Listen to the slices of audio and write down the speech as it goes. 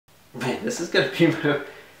Man, this is gonna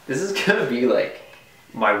be like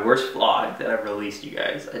my worst vlog that I've released, you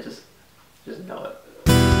guys. I just know it.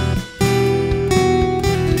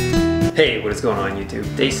 Hey, what is going on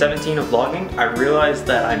YouTube? Day 17 of vlogging. I realized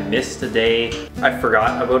that I missed a day. I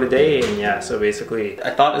forgot about a day, and yeah, so basically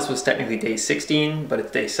I thought this was technically day 16, but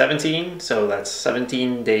it's day 17, so that's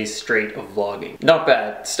 17 days straight of vlogging. Not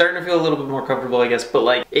bad. Starting to feel a little bit more comfortable, I guess, but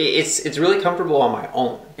like it's really comfortable on my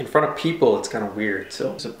own. In front of people, it's kind of weird. So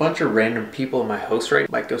there's a bunch of random people in my house right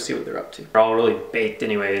now. Might go see what they're up to. They're all really baked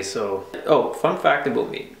anyway, so. Oh, fun fact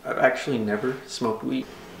about me. I've actually never smoked weed.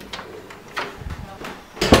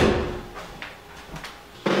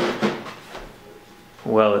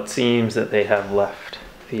 Well, it seems that they have left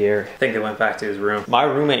the area. I think they went back to his room. My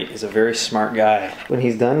roommate is a very smart guy. When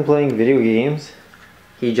he's done playing video games,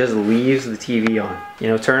 he just leaves the TV on. You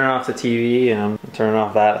know, turning off the TV and turning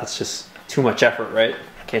off that's just too much effort, right?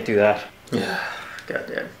 Can't do that. Yeah,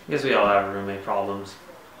 goddamn. I guess we all have roommate problems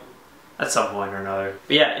at some point or another.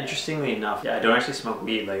 But yeah, interestingly enough, yeah, I don't actually smoke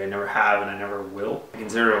weed. Like, I never have and I never will. I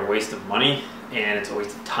consider it a waste of money and it's a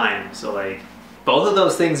waste of time. So like, both of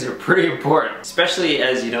those things are pretty important, especially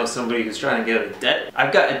as, you know, somebody who's trying to get out of debt.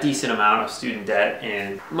 I've got a decent amount of student debt,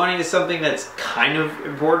 and money is something that's kind of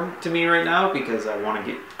important to me right now because I want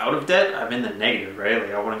to get out of debt. I'm in the negative, right?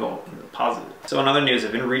 Like, I want to go in the positive. So in other news,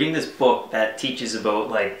 I've been reading this book that teaches about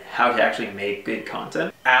like how to actually make good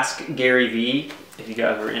content. Ask Gary Vee if you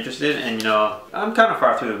guys are interested, and you know, I'm kind of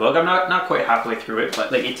far through the book. I'm not quite halfway through it,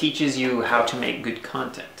 but like it teaches you how to make good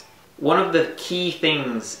content. One of the key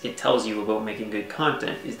things it tells you about making good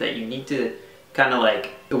content is that you need to kind of like,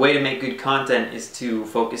 the way to make good content is to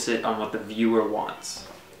focus it on what the viewer wants,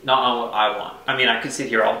 not on what I want. I mean, I could sit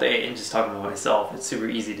here all day and just talk about myself. It's super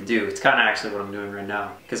easy to do. It's kind of actually what I'm doing right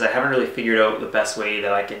now because I haven't really figured out the best way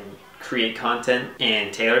that I can create content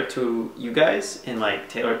and tailor it to you guys and like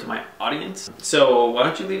tailor it to my audience. So why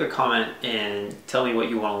don't you leave a comment and tell me what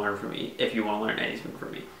you want to learn from me if you want to learn anything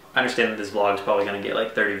from me. I understand that this vlog is probably going to get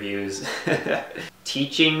like 30 views.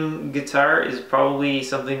 Teaching guitar is probably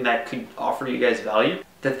something that could offer you guys value.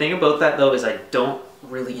 The thing about that though is I don't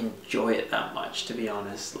really enjoy it that much, to be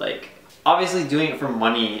honest. Like, obviously doing it for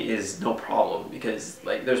money is no problem because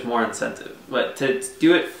like there's more incentive. But to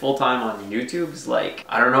do it full time on YouTube is like,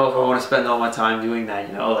 I don't know if I want to spend all my time doing that,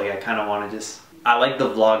 you know? Like I kind of want to just, I like the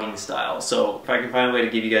vlogging style, so if I can find a way to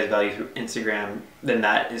give you guys value through Instagram, then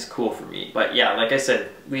that is cool for me. But yeah, like I said,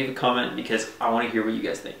 leave a comment because I want to hear what you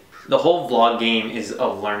guys think. The whole vlog game is a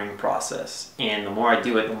learning process, and the more I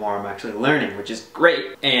do it, the more I'm actually learning, which is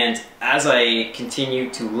great. And as I continue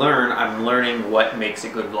to learn, I'm learning what makes a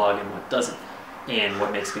good vlog and what doesn't, and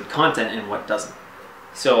what makes good content and what doesn't.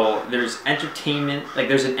 So there's entertainment, like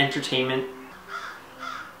there's an entertainment.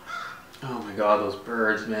 Oh my god, those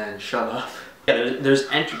birds, man, shut up. Yeah, there's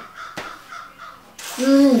Gotta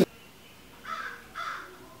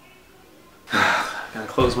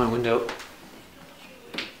close my window.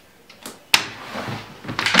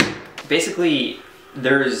 Basically,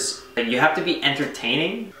 you have to be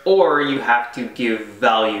entertaining or you have to give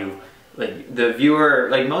value. Like the viewer,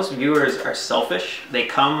 like most viewers are selfish. They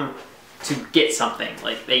come to get something.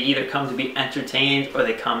 Like they either come to be entertained or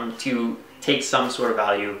they come to take some sort of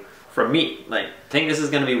value from me. Like, I think this is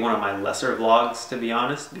gonna be one of my lesser vlogs, to be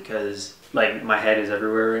honest, because like my head is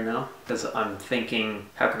everywhere right now. Because I'm thinking,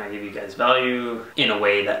 how can I give you guys value in a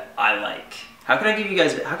way that I like? How can I give you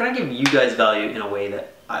guys value in a way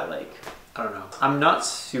that I like? I don't know. I'm not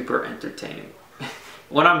super entertaining.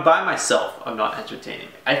 When I'm by myself, I'm not entertaining.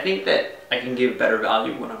 I think that I can give better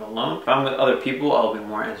value when I'm alone. If I'm with other people, I'll be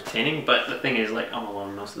more entertaining. But the thing is, like, I'm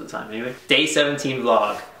alone most of the time anyway. Day 17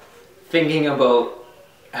 vlog. Thinking about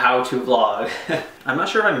how to vlog. I'm not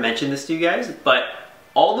sure if I mentioned this to you guys, but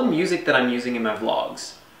all the music that I'm using in my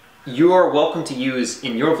vlogs, you are welcome to use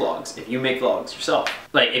in your vlogs if you make vlogs yourself.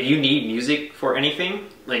 Like if you need music for anything,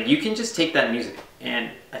 like you can just take that music. And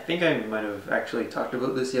I think I might have actually talked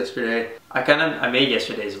about this yesterday. I made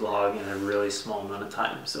yesterday's vlog in a really small amount of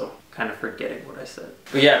time, so kind of forgetting what I said.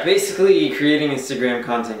 But yeah, basically creating Instagram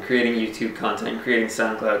content, creating YouTube content, creating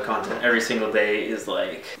SoundCloud content every single day is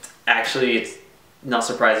like, actually it's, not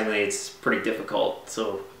surprisingly, it's pretty difficult.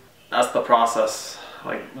 So that's the process.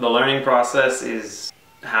 Like the learning process is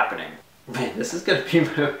happening. Man, this is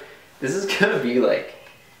gonna be like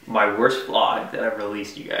my worst vlog that I've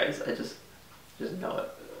released, you guys. I just know it.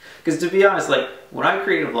 Because to be honest, like when I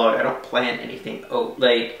create a vlog, I don't plan anything out.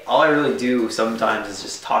 Like all I really do sometimes is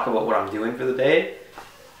just talk about what I'm doing for the day.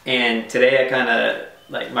 And today I kind of,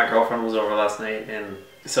 like my girlfriend was over last night, and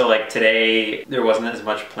so like today there wasn't as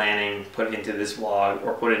much planning put into this vlog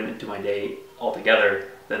or put it into my day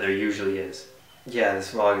altogether than there usually is. yeah,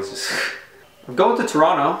 this vlog is just... I'm going to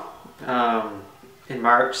Toronto in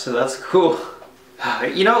March, so that's cool.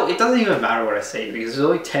 You know, it doesn't even matter what I say because there's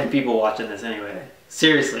only 10 people watching this anyway.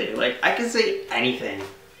 Seriously, like, I can say anything.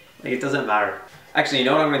 Like, it doesn't matter. Actually, you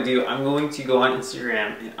know what I'm going to do? I'm going to go on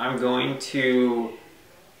Instagram and I'm going to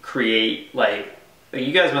create, like,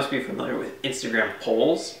 you guys must be familiar with Instagram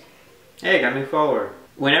polls. Hey, I got a new follower.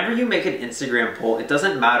 Whenever you make an Instagram poll, it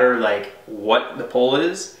doesn't matter, like, what the poll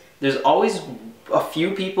is. There's always a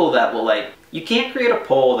few people that will, like, you can't create a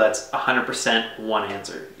poll that's 100% one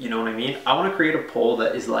answer. You know what I mean? I want to create a poll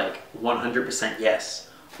that is like 100% yes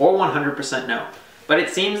or 100% no. But it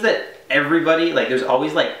seems that everybody, like, there's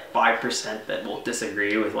always like 5% that will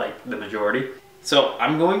disagree with like the majority. So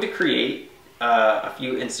I'm going to create a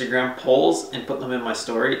few Instagram polls and put them in my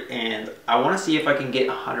story, and I want to see if I can get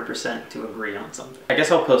 100% to agree on something. I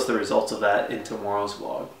guess I'll post the results of that in tomorrow's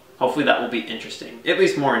vlog. Hopefully that will be interesting, at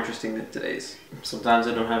least more interesting than today's. Sometimes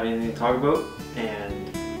I don't have anything to talk about,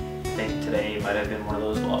 and I think today might have been one of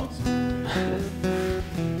those vlogs.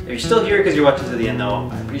 If you're still here because you're watching to the end though,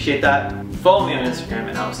 I appreciate that. Follow me on Instagram,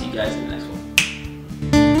 and I'll see you guys in the next one.